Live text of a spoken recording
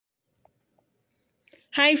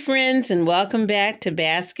Hi, friends, and welcome back to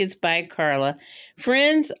Baskets by Carla.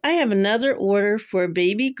 Friends, I have another order for a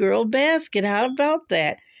baby girl basket. How about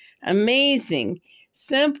that? Amazing.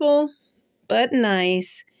 Simple, but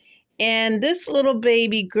nice. And this little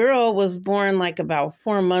baby girl was born like about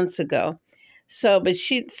 4 months ago. But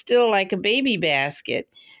she's still like a baby basket.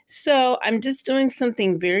 So I'm just doing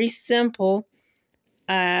something very simple.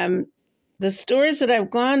 The stores that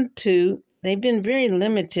I've gone to, they've been very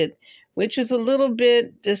limited, which was a little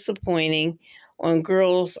bit disappointing on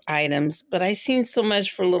girls' items. But I've seen so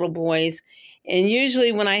much for little boys. And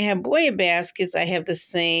usually when I have boy baskets, I have the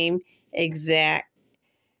same exact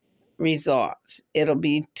results. It'll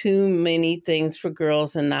be too many things for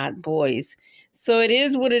girls and not boys. So it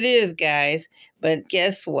is what it is, guys. But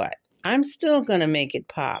guess what? I'm still going to make it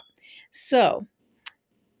pop. So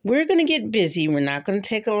we're going to get busy. We're not going to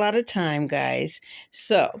take a lot of time, guys.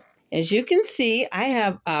 So, as you can see, I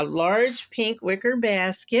have a large pink wicker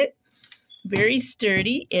basket, very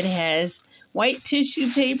sturdy. It has white tissue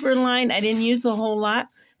paper lined. I didn't use a whole lot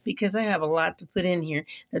because I have a lot to put in here.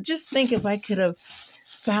 Now, just think if I could have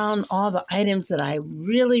found all the items that I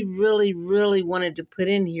really, really, really wanted to put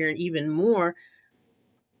in here even more.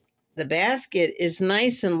 The basket is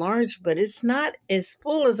nice and large, but it's not as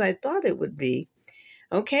full as I thought it would be.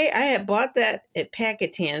 Okay, I had bought that at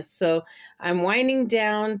Pakistan, so I'm winding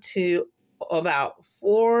down to about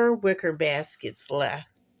 4 wicker baskets left.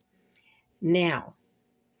 Now,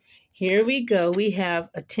 here we go. We have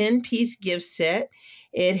a 10-piece gift set.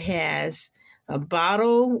 It has a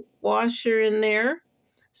bottle washer in there,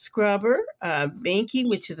 scrubber, a banky,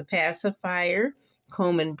 which is a pacifier,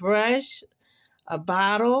 comb and brush, a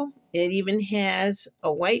bottle. It even has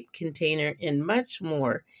a wipe container and much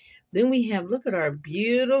more. Then we have, look at our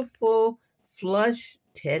beautiful flush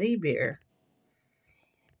teddy bear.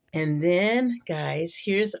 And then, guys,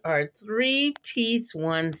 here's our 3-piece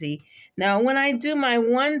onesie. Now, when I do my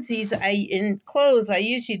onesies, in clothes, I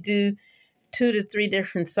usually do 2 to 3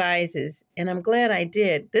 different sizes. And I'm glad I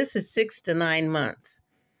did. This is 6 to 9 months.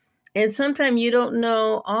 And sometimes you don't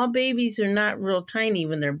know, all babies are not real tiny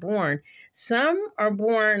when they're born. Some are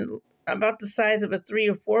born about the size of a 3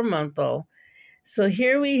 or 4 month old. So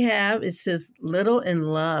here we have, it says little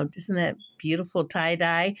and loved. Isn't that beautiful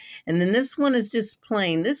tie-dye? And then this one is just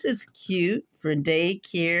plain. This is cute for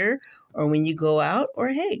daycare or when you go out, or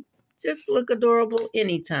hey, just look adorable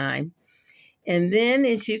anytime. And then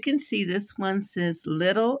as you can see, this one says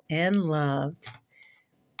little and loved.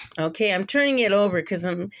 Okay, I'm turning it over because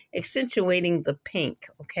I'm accentuating the pink,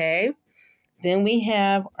 okay? Then we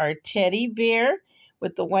have our teddy bear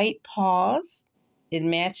with the white paws. It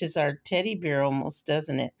matches our teddy bear almost,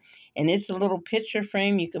 doesn't it? And it's a little picture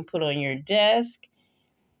frame you can put on your desk.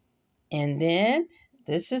 And then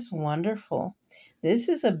this is wonderful. This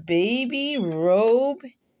is a baby robe.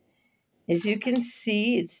 As you can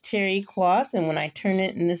see, it's terry cloth. And when I turn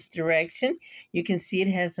it in this direction, you can see it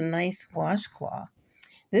has a nice washcloth.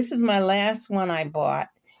 This is my last one I bought.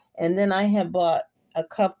 And then I have bought a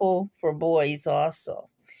couple for boys also.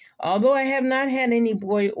 Although I have not had any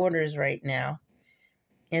boy orders right now.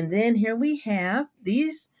 And then here we have,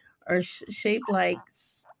 these are shaped like,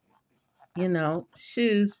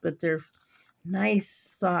 shoes, but they're nice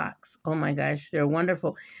socks. Oh my gosh, they're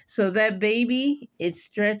wonderful. So that baby, it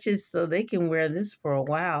stretches so they can wear this for a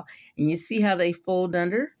while. And you see how they fold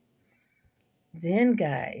under? Then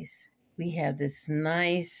guys, we have this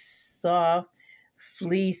nice soft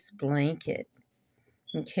fleece blanket.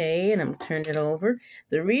 Okay, and I'm turning it over.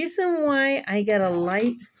 The reason why I got a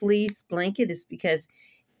light fleece blanket is because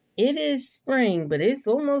it is spring, but it's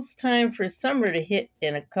almost time for summer to hit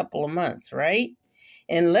in a couple of months, right?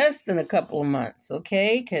 In less than a couple of months,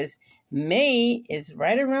 okay? Because May is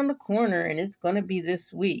right around the corner, and it's going to be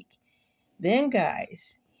this week. Then,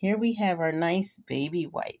 guys, here we have our nice baby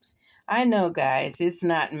wipes. I know, guys, it's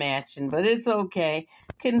not matching, but it's okay.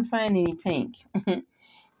 Couldn't find any pink.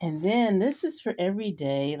 And then this is for every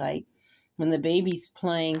day, like when the baby's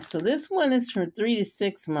playing. So this one is for 3 to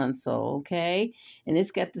 6 months old, okay? And it's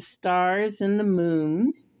got the stars and the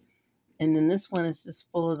moon. And then this one is just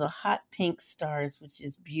full of the hot pink stars, which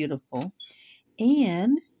is beautiful.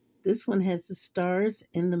 And this one has the stars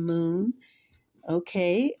and the moon.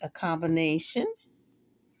 Okay, a combination.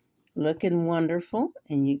 Looking wonderful.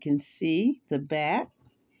 And you can see the back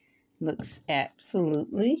looks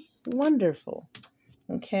absolutely wonderful.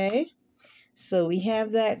 Okay, so we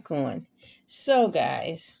have that going. So,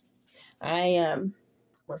 guys, I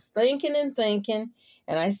was thinking and thinking,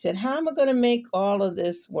 and I said, how am I going to make all of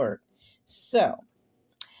this work? So,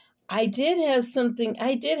 I did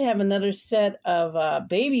have another set of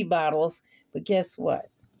baby bottles, but guess what?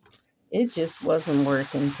 it just wasn't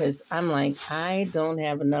working because I'm like, I don't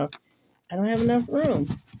have enough room.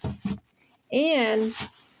 And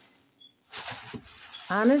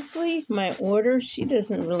honestly, my order, she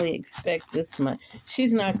doesn't really expect this much.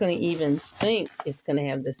 She's not going to even think it's going to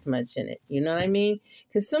have this much in it. You know what I mean?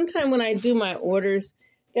 Because sometimes when I do my orders,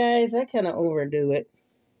 guys, I kind of overdo it.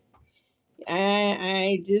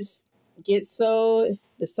 I just get so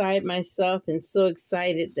beside myself and so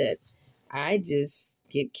excited that I just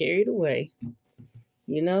get carried away.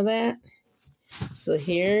 You know that? So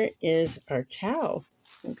here is our towel,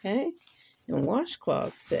 okay? And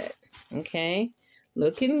washcloth set, okay?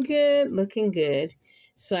 Looking good, looking good.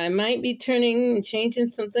 So I might be turning and changing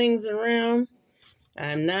some things around.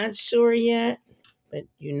 I'm not sure yet, but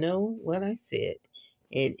you know what I said.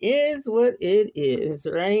 It is what it is,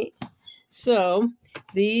 right? So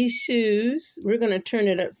these shoes, we're going to turn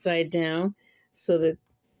it upside down so that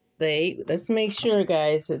let's make sure,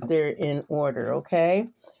 guys, that they're in order, okay?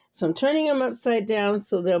 So I'm turning them upside down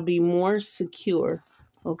so they'll be more secure,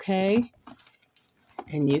 okay?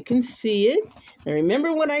 And you can see it. Now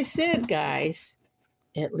remember what I said, guys.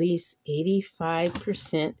 At least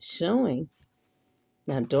 85% showing.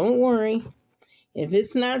 Now don't worry. If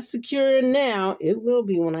it's not secure now, it will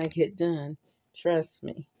be when I get done. Trust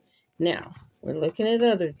me. Now, we're looking at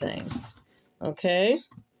other things, okay?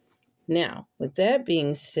 Now, with that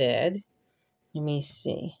being said, let me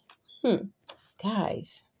see.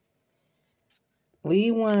 Guys, we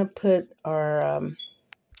want to put our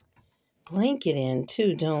blanket in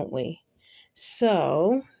too, don't we?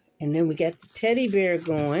 So, and then we got the teddy bear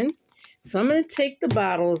going. So I'm going to take the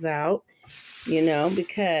bottles out, you know,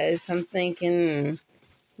 because I'm thinking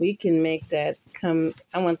we can make that come.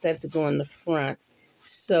 I want that to go in the front.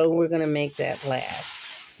 So we're going to make that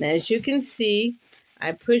last. Now, as you can see,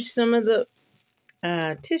 I pushed some of the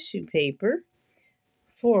tissue paper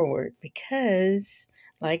forward because,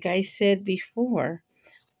 like I said before,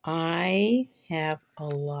 I have a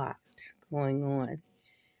lot going on.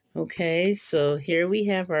 Okay, so here we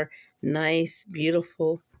have our nice,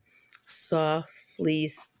 beautiful, soft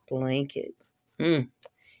fleece blanket.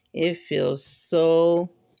 It feels so,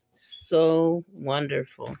 so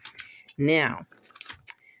wonderful. Now,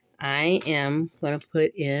 I am going to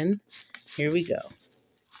put in, here we go,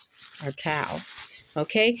 our towel.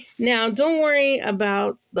 Okay, now don't worry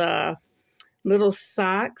about the little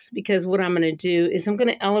socks because what I'm going to do is I'm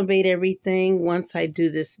going to elevate everything once I do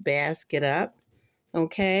this basket up.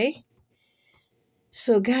 Okay,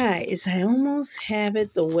 so guys, I almost have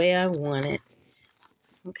it the way I want it.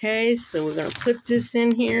 Okay, so we're going to put this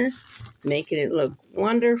in here, making it look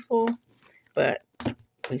wonderful, but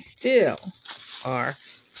we still are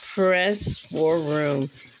pressed for room.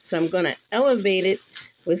 So I'm going to elevate it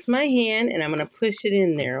with my hand and I'm going to push it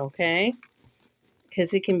in there, okay?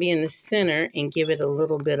 Because it can be in the center and give it a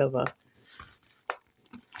little bit of a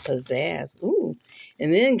pizzazz. Ooh.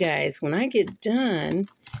 And then, guys, when I get done,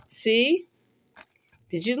 see?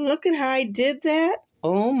 Did you look at how I did that?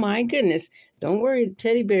 Oh, my goodness. Don't worry, the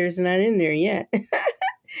teddy bear's not in there yet.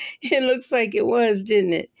 It looks like it was,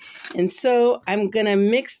 didn't it? And so I'm going to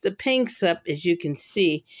mix the pinks up, as you can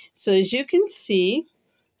see. So as you can see,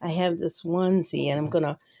 I have this onesie, and I'm going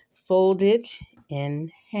to fold it in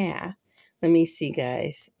half. Let me see,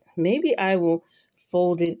 guys. Maybe I will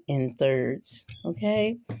fold it in thirds,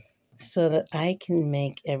 okay? So that I can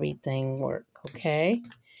make everything work, okay?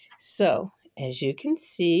 So, as you can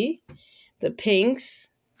see, the pinks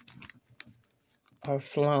are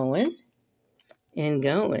flowing and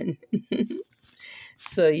going.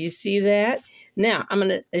 So you see that? Now, I'm going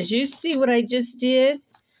to, as you see what I just did,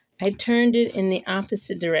 I turned it in the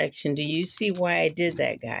opposite direction. Do you see why I did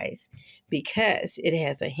that, guys? Because it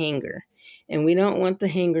has a hanger. And we don't want the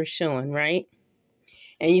hanger showing, right?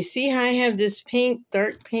 And you see how I have this pink,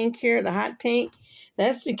 dark pink here, the hot pink?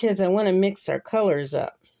 That's because I want to mix our colors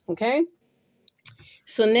up, okay?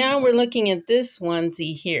 So now we're looking at this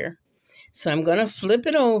onesie here. So I'm going to flip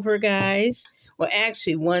it over, guys. Well,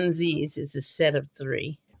 actually, onesies is a set of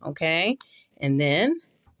 3, okay? And then,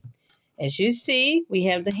 as you see, we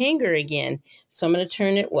have the hanger again. So I'm going to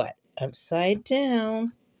turn it, what? Upside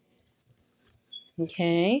down.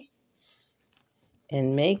 Okay?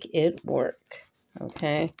 And make it work.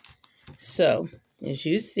 Okay? So, as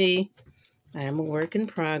you see, I am a work in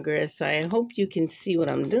progress. I hope you can see what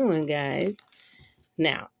I'm doing, guys.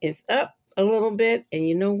 Now, it's up a little bit, and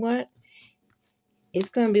you know what? It's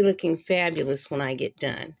going to be looking fabulous when I get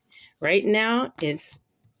done. Right now, it's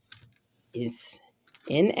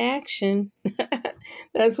in action.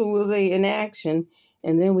 That's what we'll say, in action.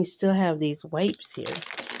 And then we still have these wipes here.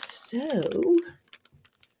 So,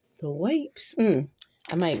 the wipes,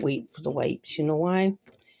 I might wait for the wipes. You know why?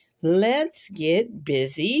 Let's get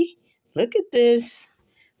busy. Look at this.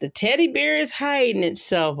 The teddy bear is hiding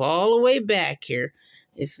itself all the way back here.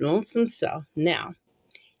 It's lonesome self. Now,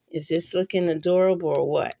 is this looking adorable or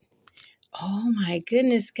what? Oh my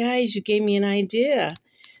goodness, guys, you gave me an idea.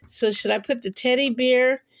 So should I put the teddy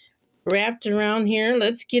bear wrapped around here?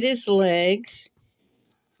 Let's get his legs.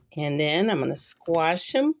 And then I'm going to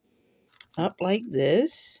squash him up like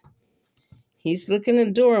this. He's looking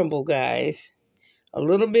adorable, guys. A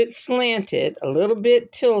little bit slanted, a little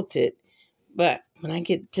bit tilted. But when I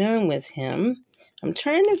get done with him, I'm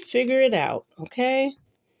trying to figure it out, okay?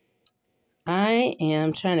 I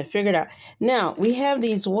am trying to figure it out. Now, we have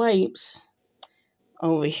these wipes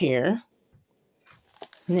over here.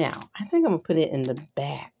 Now, I think I'm going to put it in the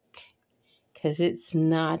back because it's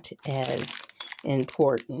not as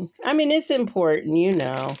important. I mean, it's important, you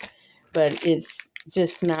know, but it's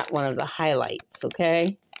just not one of the highlights,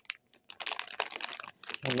 okay?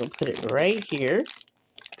 I'm going to put it right here.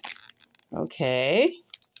 Okay.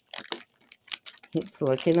 It's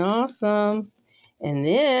looking awesome. And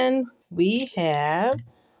then we have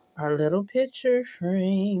our little picture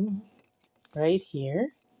frame right here.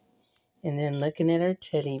 And then looking at our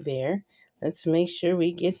teddy bear. Let's make sure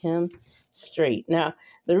we get him straight. Now,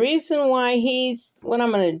 the reason why what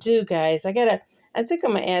I'm going to do, guys, I think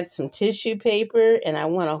I'm going to add some tissue paper, and I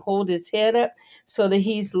want to hold his head up so that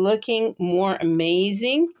he's looking more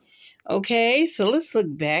amazing. Okay, so let's look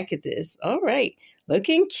back at this. All right,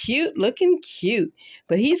 looking cute, looking cute.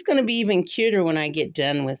 But he's going to be even cuter when I get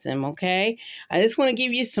done with him, okay? I just want to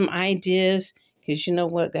give you some ideas because you know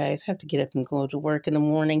what, guys? I have to get up and go to work in the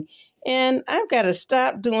morning. And I've got to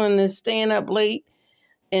stop doing this, staying up late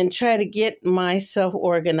and try to get myself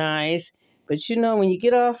organized. But you know, when you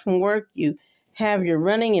get off from work, you have your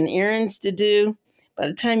running and errands to do. By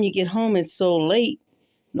the time you get home, it's so late.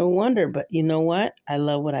 No wonder, but you know what? I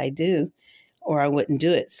love what I do, or I wouldn't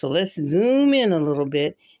do it. So let's zoom in a little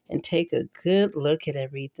bit and take a good look at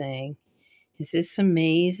everything. Is this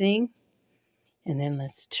amazing? And then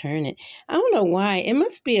let's turn it. I don't know why. It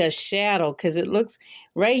must be a shadow because it looks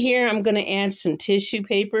right here. I'm going to add some tissue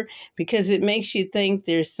paper because it makes you think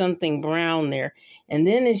there's something brown there. And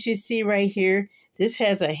then as you see right here, this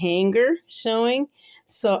has a hanger showing.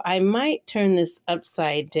 So I might turn this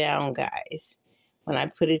upside down, guys, when I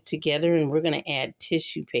put it together. And we're going to add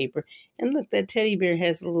tissue paper. And look, that teddy bear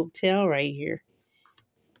has a little tail right here.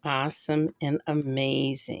 Awesome and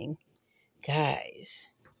amazing. Guys,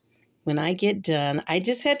 when I get done, I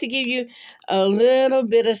just had to give you a little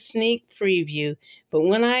bit of sneak preview. But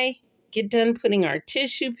when I get done putting our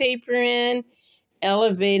tissue paper in,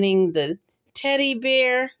 elevating the teddy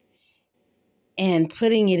bear, and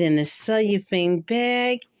putting it in the cellophane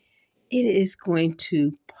bag, it is going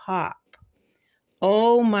to pop.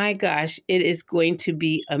 Oh my gosh, it is going to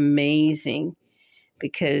be amazing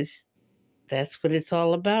because that's what it's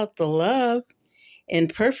all about, the love.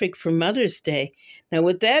 And perfect for Mother's Day. Now,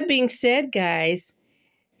 with that being said, guys,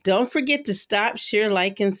 don't forget to stop, share,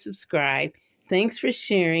 like, and subscribe. Thanks for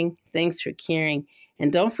sharing. Thanks for caring.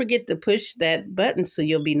 And don't forget to push that button so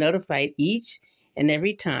you'll be notified each and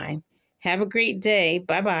every time. Have a great day.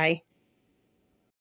 Bye-bye.